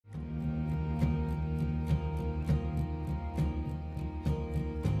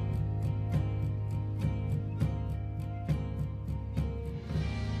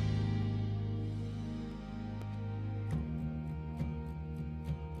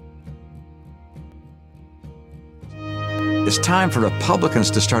It's time for Republicans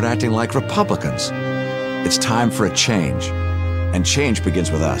to start acting like Republicans. It's time for a change. And change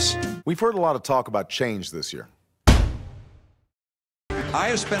begins with us. We've heard a lot of talk about change this year. I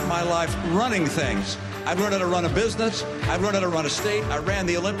have spent my life running things. I've learned how to run a business. I've learned how to run a state. I ran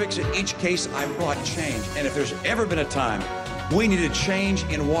the Olympics. In each case, I brought change. And if there's ever been a time we needed change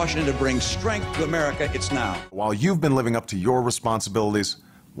in Washington to bring strength to America, it's now. While you've been living up to your responsibilities,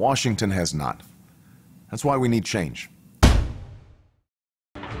 Washington has not. That's why we need change.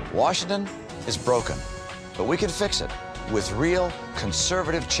 Washington is broken, but we can fix it with real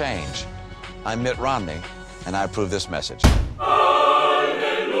conservative change. I'm Mitt Romney, and I approve this message.